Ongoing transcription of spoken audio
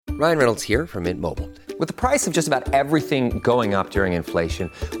Ryan Reynolds here from Mint Mobile. With the price of just about everything going up during inflation,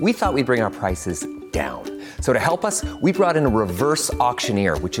 we thought we'd bring our prices down. So to help us, we brought in a reverse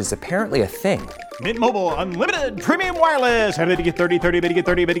auctioneer, which is apparently a thing. Mint Mobile Unlimited Premium Wireless. How to get 30, 30, bit to get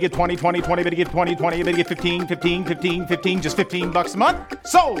 30, bit to get 20, 20, 20, bit to get 20, 20, bit to get 15, 15, 15, 15, just $15 a month?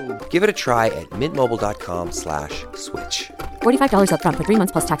 Sold! Give it a try at mintmobile.com/switch. $45 up front for 3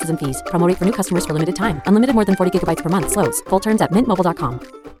 months plus taxes and fees. Promo rate for new customers for limited time. Unlimited more than 40 gigabytes per month. Slows full terms at mintmobile.com.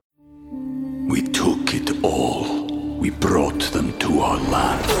 We took it all. We brought them to our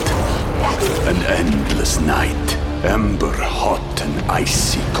land. An endless night, ember hot and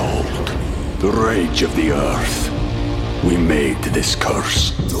icy cold. The rage of the earth. We made this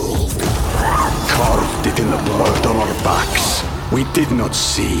curse. Carved it in the blood on our backs. We did not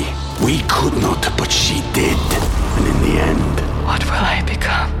see. We could not, but she did. And in the end, what will I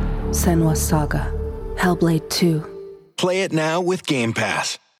become? Senua's Saga. Hellblade 2. Play it now with Game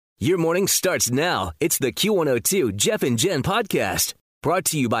Pass. Your morning starts now. It's the Q102 Jeff and Jen podcast. Brought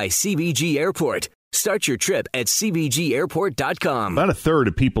to you by CBG Airport. Start your trip at CBGAirport.com. About a third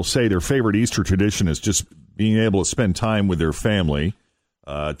of people say their favorite Easter tradition is just being able to spend time with their family.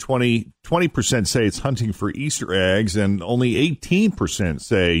 20% say it's hunting for Easter eggs, and only 18%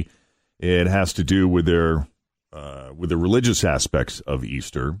 say it has to do with the religious aspects of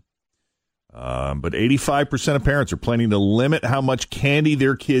Easter. But 85% of parents are planning to limit how much candy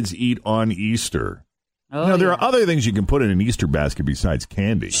their kids eat on Easter. Oh, there are other things you can put in an Easter basket besides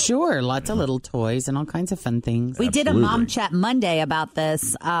candy. Sure, lots of little toys and all kinds of fun things. We did a Mom Chat Monday about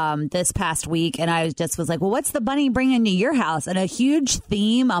this this past week, and I was like, well, what's the bunny bringing to your house? And a huge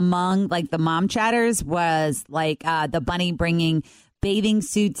theme among the mom chatters was the bunny bringing bathing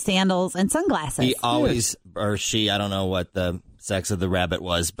suits, sandals, and sunglasses. He always, or she, I don't know what the sex of the rabbit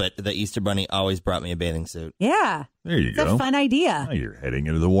was, but the Easter bunny always brought me a bathing suit. Yeah. There you go. It's a fun idea. Now you're heading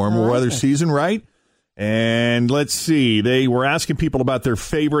into the warmer weather season, right? And let's see. They were asking people about their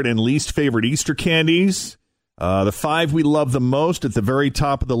favorite and least favorite Easter candies. The 5 we love the most at the very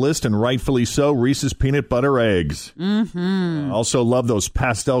top of the list, and rightfully so, Reese's Peanut Butter Eggs. Mm-hmm. Also love those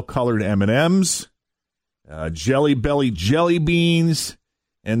pastel-colored M&Ms, Jelly Belly jelly beans,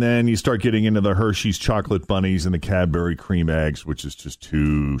 and then you start getting into the Hershey's Chocolate Bunnies and the Cadbury Cream Eggs, which is just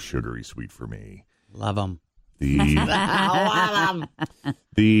too sugary sweet for me. Love them.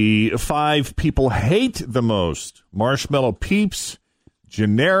 The 5 people hate the most: Marshmallow Peeps,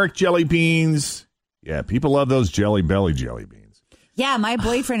 generic jelly beans. Yeah, people love those Jelly Belly jelly beans. Yeah, my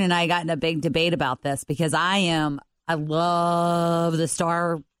boyfriend and I got in a big debate about this because I love the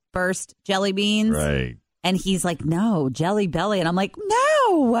Starburst jelly beans. Right. And he's like, no, Jelly Belly. And I'm like,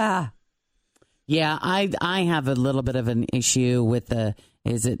 no. Yeah, I have a little bit of an issue with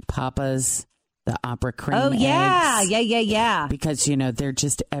is it Papa's? The opera cream eggs. Oh, yeah. Yeah. Because, they're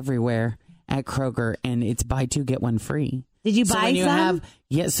just everywhere at Kroger, and it's buy 2, get 1 free. Did you buy some?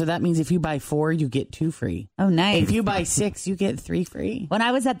 So that means if you buy 4, you get 2 free. Oh, nice. If you buy 6, you get 3 free. When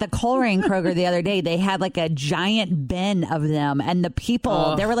I was at the Coleraine Kroger the other day, they had a giant bin of them, and the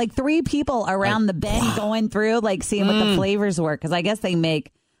people, there were 3 people around the bin going through, seeing what the flavors were, because I guess they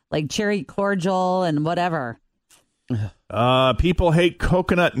make cherry cordial and whatever. People hate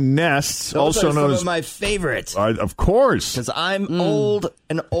coconut nests, Those also are known some as of my favorites. Of course, because I'm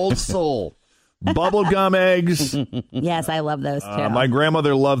an old soul. Bubblegum eggs. Yes, I love those too. My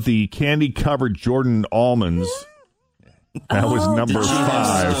grandmother loved the candy-covered Jordan almonds. That was number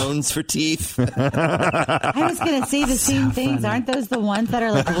 5. Stones for teeth. I was going to say the same things. Aren't those the ones that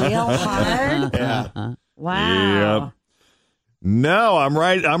are real hard? Yeah. Wow. Yep. No, I'm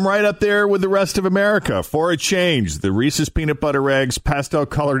right up there with the rest of America. For a change, the Reese's Peanut Butter Eggs,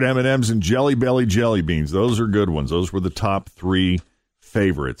 pastel-colored M&Ms, and Jelly Belly jelly beans. Those are good ones. Those were the top 3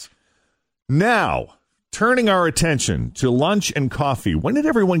 favorites. Now, turning our attention to lunch and coffee. When did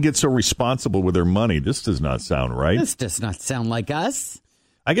everyone get so responsible with their money? This does not sound right. This does not sound like us.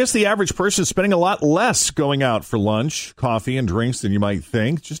 I guess the average person is spending a lot less going out for lunch, coffee, and drinks than you might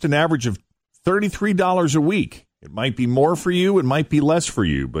think. Just an average of $33 a week. It might be more for you, it might be less for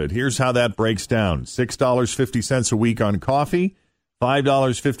you, but here's how that breaks down. $6.50 a week on coffee,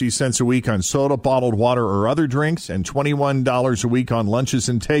 $5.50 a week on soda, bottled water, or other drinks, and $21 a week on lunches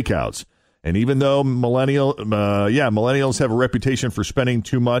and takeouts. And even though millennials have a reputation for spending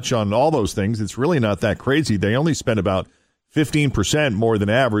too much on all those things, it's really not that crazy. They only spend about 15% more than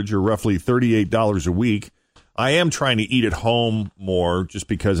average, or roughly $38 a week. I am trying to eat at home more just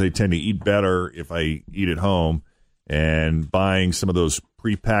because I tend to eat better if I eat at home, and buying some of those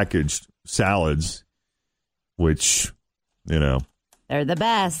prepackaged salads, which, they're the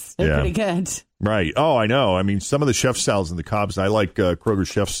best. They're pretty good. Right. Oh, I know. I mean, some of the chef salads and the Cobb, I like Kroger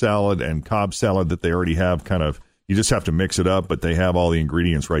chef salad and Cobb salad that they already have kind of, you just have to mix it up, but they have all the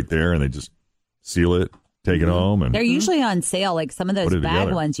ingredients right there and they just seal it, take it home. And they're usually on sale. Like some of those bag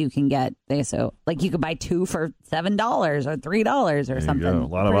together. ones you can get. Like you could buy 2 for $7 or $3 or something. A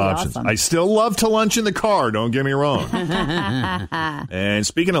lot of Pretty options. awesome. I still love to lunch in the car. Don't get me wrong. And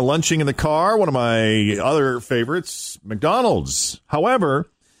speaking of lunching in the car, one of my other favorites, McDonald's. However,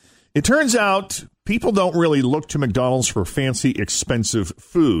 it turns out people don't really look to McDonald's for fancy, expensive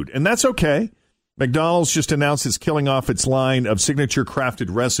food, and that's okay. McDonald's just announced it's killing off its line of signature crafted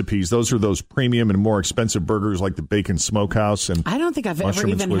recipes. Those are those premium and more expensive burgers like the Bacon Smokehouse. And I don't think I've ever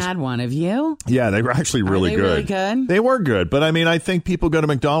even had one. Have you? Yeah, they were actually really good. Really good? They were good. But, I mean, I think people go to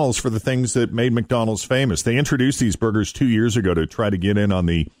McDonald's for the things that made McDonald's famous. They introduced these burgers 2 years ago to try to get in on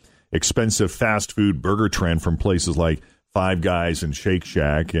the expensive fast food burger trend from places like Five Guys and Shake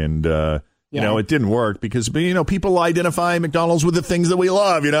Shack. And, you know, it didn't work because, you know, people identify McDonald's with the things that we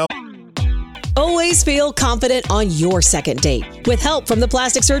love, you know. Always feel confident on your second date. With help from the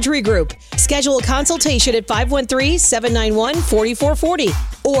Plastic Surgery Group. Schedule a consultation at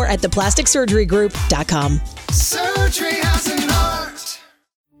 513-791-4440 or at theplasticsurgerygroup.com. Surgery has an art.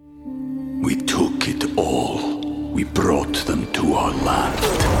 We took it all. We brought them to our land.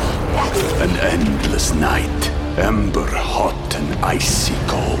 An endless night, ember hot and icy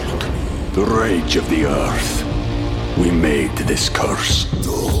cold. The rage of the earth. We made this curse.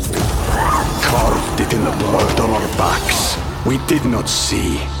 Carved it in the blood on our backs. We did not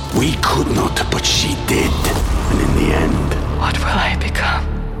see. We could not, but she did. And in the end, What will I become?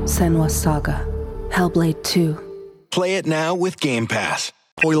 Senua's Saga. Hellblade 2. Play it now with Game Pass.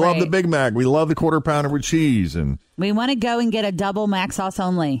 We love the Big Mac. We love the quarter pounder with cheese. And We want to go and get a double Mac sauce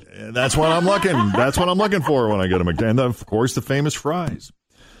only. that's what I'm looking. That's what I'm looking for when I go to McDonald's. And, of course, the famous fries.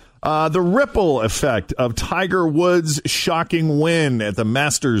 The ripple effect of Tiger Woods' shocking win at the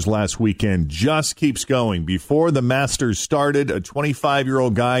Masters last weekend just keeps going. Before the Masters started, a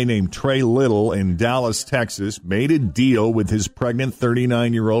 25-year-old guy named Trey Little in Dallas, Texas, made a deal with his pregnant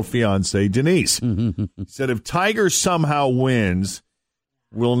 39-year-old fiancee, Denise. He said, if Tiger somehow wins,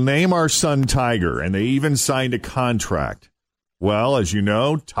 we'll name our son Tiger, and they even signed a contract. Well, as you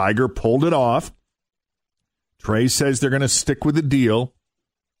know, Tiger pulled it off. Trey says they're going to stick with the deal.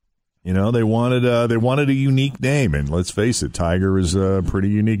 You know, they wanted a unique name, and let's face it, Tiger is a pretty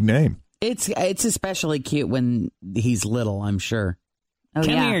unique name. It's especially cute when he's little, I'm sure. Oh, Come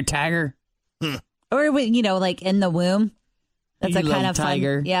yeah. here, Tiger. Or, you know, like in the womb. That's You a kind little of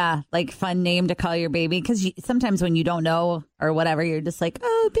tiger. fun, like fun name to call your baby. Because sometimes when you don't know or whatever, you're just like,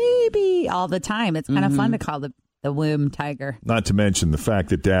 oh, baby, all the time. It's kind of fun to call the womb Tiger. Not to mention the fact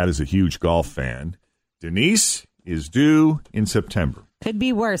that Dad is a huge golf fan. Denise is due in September. Could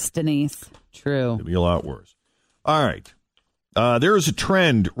be worse, Denise. True. Could be a lot worse. All right. There is a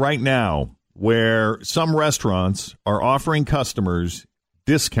trend right now where some restaurants are offering customers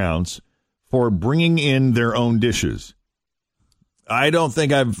discounts for bringing in their own dishes. I don't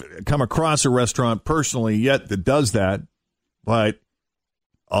think I've come across a restaurant personally yet that does that, but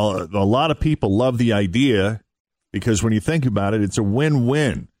a lot of people love the idea because when you think about it, it's a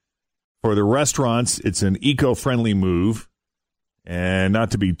win-win. For the restaurants, it's an eco-friendly move. And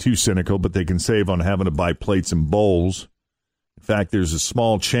not to be too cynical, but they can save on having to buy plates and bowls. In fact, there's a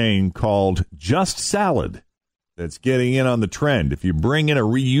small chain called Just Salad that's getting in on the trend. If you bring in a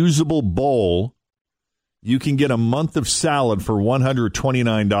reusable bowl, you can get a month of salad for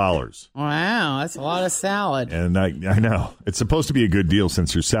 $129. Wow, that's a lot of salad. And I know. It's supposed to be a good deal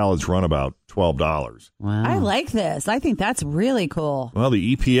since your salads run about $12. Wow. I like this. I think that's really cool. Well,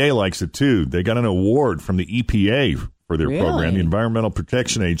 the EPA likes it, too. They got an award from the EPA for their program, the Environmental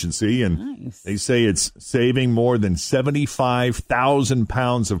Protection Agency, and they say it's saving more than 75,000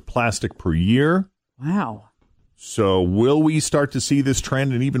 pounds of plastic per year. Wow. So will we start to see this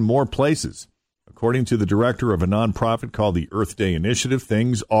trend in even more places? According to the director of a nonprofit called the Earth Day Initiative,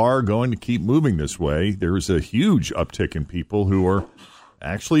 things are going to keep moving this way. There's a huge uptick in people who are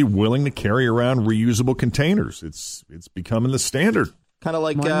actually willing to carry around reusable containers. It's becoming the standard. Kind of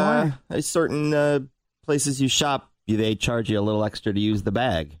like certain places you shop. They charge you a little extra to use the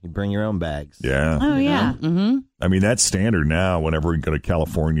bag. You bring your own bags. Yeah. Oh, yeah. Mm-hmm. I mean, that's standard now whenever we go to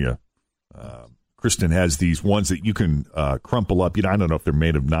California. Kristen has these ones that you can crumple up. I don't know if they're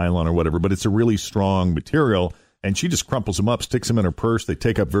made of nylon or whatever, but it's a really strong material. And she just crumples them up, sticks them in her purse. They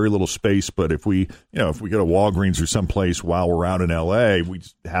take up very little space. But if we go to Walgreens or someplace while we're out in L.A., we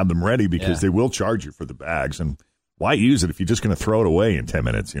just have them ready because they will charge you for the bags. And why use it if you're just going to throw it away in 10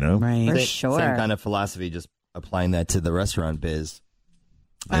 minutes, you know? Right. For sure. Same kind of philosophy, just applying that to the restaurant biz.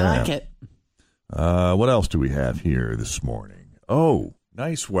 I like it. What else do we have here this morning? Oh,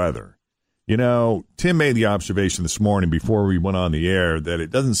 nice weather. You know, Tim made the observation this morning before we went on the air that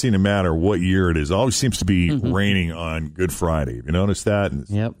it doesn't seem to matter what year it is. It always seems to be raining on Good Friday. Have you noticed that? And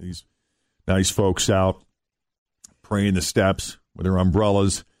yep. These nice folks out praying the steps with their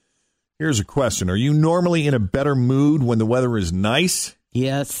umbrellas. Here's a question. Are you normally in a better mood when the weather is nice?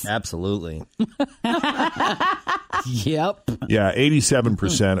 Yes. Absolutely. Yep. Yeah,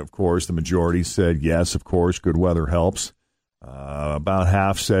 87%, of course. The majority said yes, of course. Good weather helps. About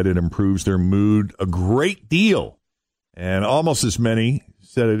half said it improves their mood a great deal. And almost as many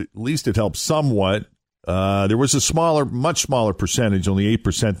said at least it helps somewhat. There was a much smaller percentage, only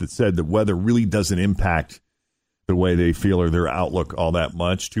 8%, that said that weather really doesn't impact the way they feel or their outlook all that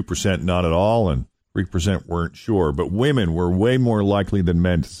much. 2% not at all, and 3% weren't sure. But women were way more likely than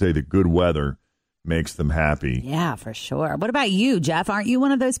men to say that good weather makes them happy. Yeah, for sure. What about you, Jeff? Aren't you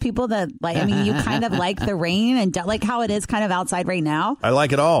one of those people that, like, I mean, you kind of like the rain and like how it is kind of outside right now? I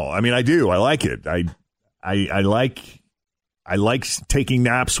like it all. I mean, I do. I like it. I like taking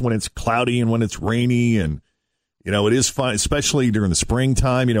naps when it's cloudy and when it's rainy, and you know, it is fun, especially during the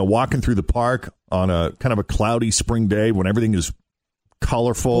springtime. You know, walking through the park on a kind of a cloudy spring day when everything is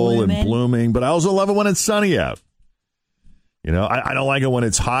colorful and blooming. But I also love it when it's sunny out. You know, I don't like it when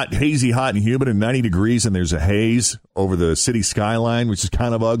it's hot, hazy, hot, and humid, and 90 degrees, and there's a haze over the city skyline, which is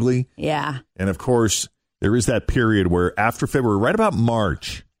kind of ugly. Yeah. And, of course, there is that period where after February, right about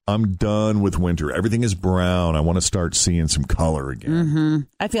March, I'm done with winter. Everything is brown. I want to start seeing some color again. Mm-hmm.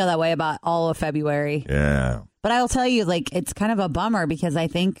 I feel that way about all of February. Yeah. But I'll tell you, like, it's kind of a bummer because I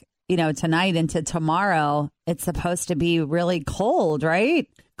think, you know, tonight into tomorrow, it's supposed to be really cold, right?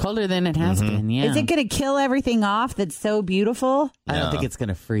 Colder than it has been, yeah. Is it going to kill everything off that's so beautiful? I don't think it's going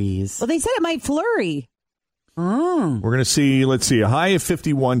to freeze. Well, they said it might flurry. We're going to see, let's see, a high of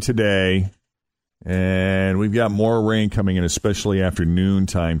 51 today, and we've got more rain coming in, especially after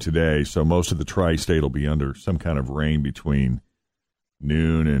noontime today, so most of the tri-state will be under some kind of rain between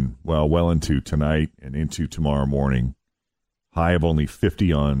noon and, well into tonight and into tomorrow morning. High of only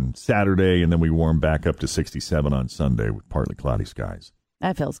 50 on Saturday, and then we warm back up to 67 on Sunday with partly cloudy skies.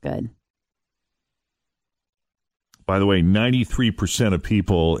 That feels good. By the way, 93% of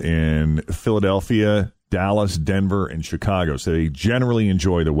people in Philadelphia, Dallas, Denver, and Chicago say they generally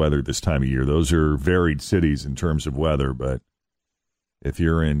enjoy the weather this time of year. Those are varied cities in terms of weather, but if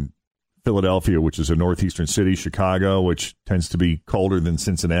you're in Philadelphia, which is a northeastern city, Chicago, which tends to be colder than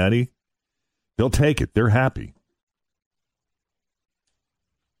Cincinnati, they'll take it. They're happy.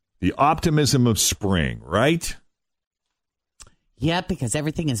 The optimism of spring, right? Yeah, because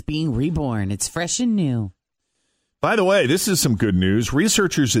everything is being reborn. It's fresh and new. By the way, this is some good news.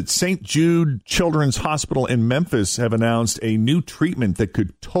 Researchers at St. Jude Children's Hospital in Memphis have announced a new treatment that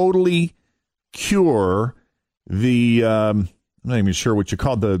could totally cure the, I'm not even sure what you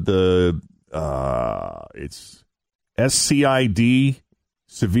call it's SCID,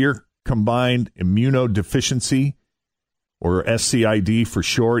 severe combined immunodeficiency, or SCID for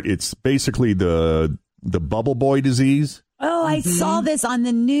short. It's basically the bubble boy disease. Oh, I saw this on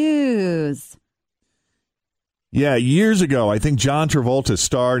the news. Yeah, years ago, I think John Travolta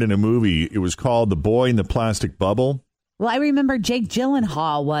starred in a movie. It was called The Boy in the Plastic Bubble. Well, I remember Jake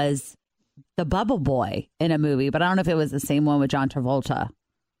Gyllenhaal was the bubble boy in a movie, but I don't know if it was the same one with John Travolta.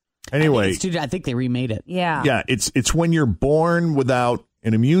 Anyway, I think they remade it. Yeah. Yeah, it's when you're born without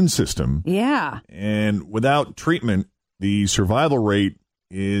an immune system. Yeah. And without treatment, the survival rate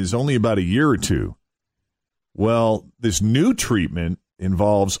is only about a year or two. Well, this new treatment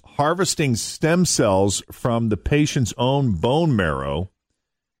involves harvesting stem cells from the patient's own bone marrow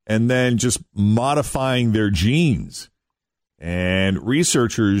and then just modifying their genes. And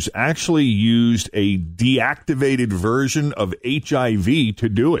researchers actually used a deactivated version of HIV to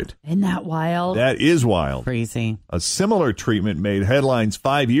do it. Isn't that wild? That is wild. Crazy. A similar treatment made headlines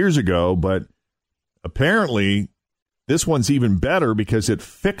 5 years ago, but apparently this one's even better because it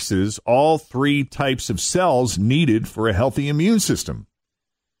fixes all three types of cells needed for a healthy immune system.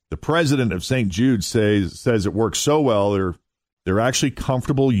 The president of St. Jude says it works so well, they're actually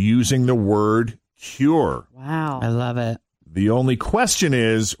comfortable using the word cure. Wow. I love it. The only question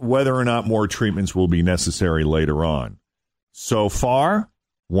is whether or not more treatments will be necessary later on. So far,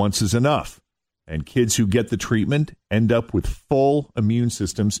 once is enough. And kids who get the treatment end up with full immune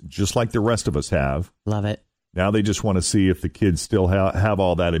systems just like the rest of us have. Love it. Now they just want to see if the kids still have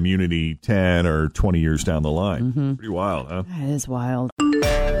all that immunity 10 or 20 years down the line. Mm-hmm. Pretty wild, huh? That is wild.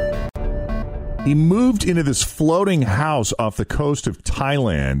 He moved into this floating house off the coast of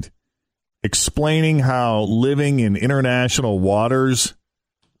Thailand, explaining how living in international waters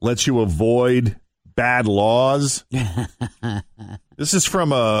lets you avoid bad laws. This is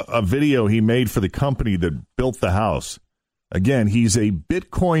from a video he made for the company that built the house. Again, he's a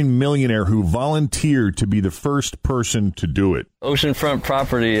Bitcoin millionaire who volunteered to be the first person to do it. Oceanfront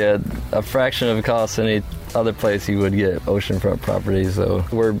property at a fraction of the cost any other place you would get oceanfront property. So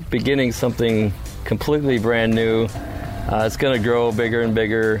we're beginning something completely brand new. It's going to grow bigger and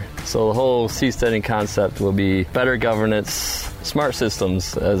bigger. So the whole seasteading concept will be better governance, smart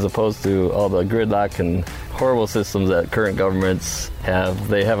systems, as opposed to all the gridlock and horrible systems that current governments have.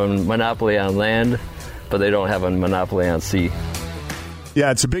 They have a monopoly on land, but they don't have a monopoly on sea.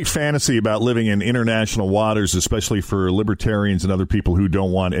 Yeah, it's a big fantasy about living in international waters, especially for libertarians and other people who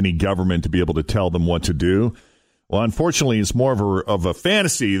don't want any government to be able to tell them what to do. Well, unfortunately, it's more of a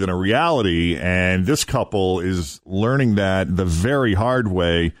fantasy than a reality, and this couple is learning that the very hard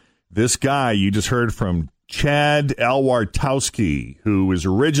way. This guy you just heard from, Chad Alwartowski, who is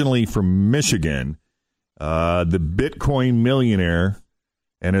originally from Michigan, the Bitcoin millionaire,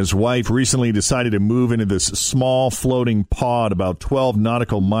 and his wife recently decided to move into this small floating pod about 12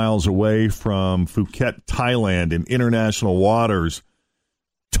 nautical miles away from Phuket, Thailand, in international waters.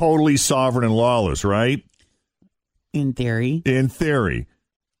 Totally sovereign and lawless, right? In theory. In theory.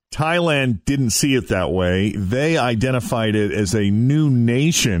 Thailand didn't see it that way. They identified it as a new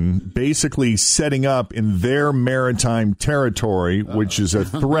nation, basically setting up in their maritime territory, which is a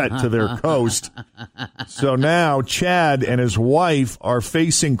threat to their coast. So now Chad and his wife are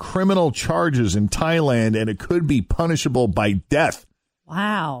facing criminal charges in Thailand, and it could be punishable by death.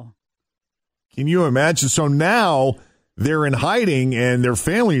 Wow. Can you imagine? So now they're in hiding, and their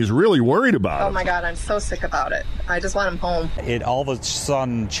family is really worried about it. Oh, my God, I'm so sick about it. I just want him home. It all of a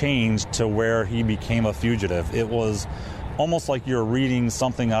sudden changed to where he became a fugitive. It was almost like you're reading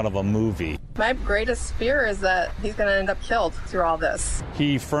something out of a movie. My greatest fear is that he's going to end up killed through all this.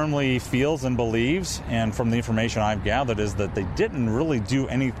 He firmly feels and believes, and from the information I've gathered, is that they didn't really do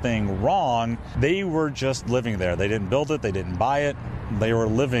anything wrong. They were just living there. They didn't build it. They didn't buy it. They were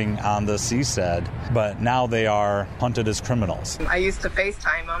living on the seaside, but now they are hunted as criminals. I used to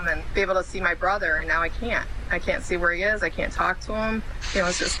FaceTime him and be able to see my brother, and now I can't. I can't see where he is. I can't talk to him. You know,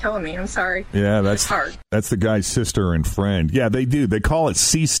 it's just killing me. I'm sorry. Yeah, it's hard. That's the guy's sister and friend. Yeah, they do. They call it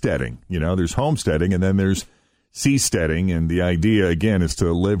seasteading. You know, there's homesteading, and then there's seasteading, and the idea, again, is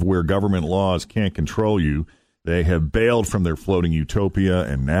to live where government laws can't control you. They have bailed from their floating utopia,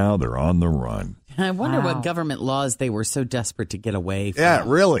 and now they're on the run. I wonder what government laws they were so desperate to get away from. Yeah,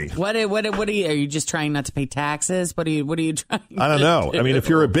 really. What are you just trying not to pay taxes? What are you trying I don't know. I mean, if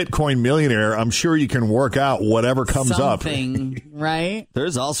you're a Bitcoin millionaire, I'm sure you can work out whatever comes up. Right?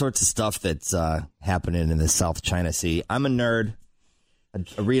 There's all sorts of stuff that's happening in the South China Sea. I'm a nerd.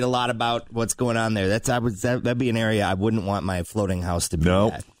 I read a lot about what's going on there. That'd be an area I wouldn't want my floating house to be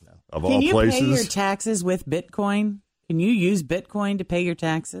at. Of all places. Can you pay your taxes with Bitcoin? Can you use Bitcoin to pay your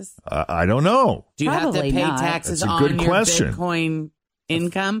taxes? I don't know. Do you Probably have to pay not. taxes That's a on good your question. Bitcoin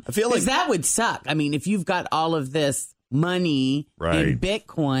income? I feel like that would suck. I mean, if you've got all of this money in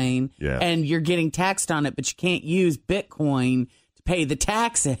Bitcoin and you're getting taxed on it, but you can't use Bitcoin to pay the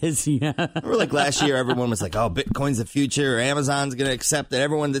taxes. Yeah. Remember, like last year, everyone was like, "Oh, Bitcoin's the future. Amazon's going to accept it.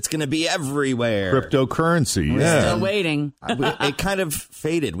 Everyone, that's going to be everywhere." Cryptocurrency. We're still waiting. It kind of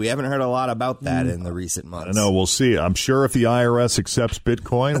faded. We haven't heard a lot about that in the recent months. I know. We'll see. I'm sure if the IRS accepts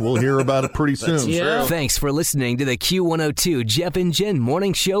Bitcoin, we'll hear about it pretty soon. Thanks for listening to the Q102 Jeff and Jen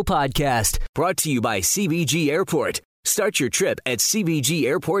Morning Show podcast, brought to you by CBG Airport. Start your trip at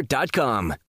CBGAirport.com.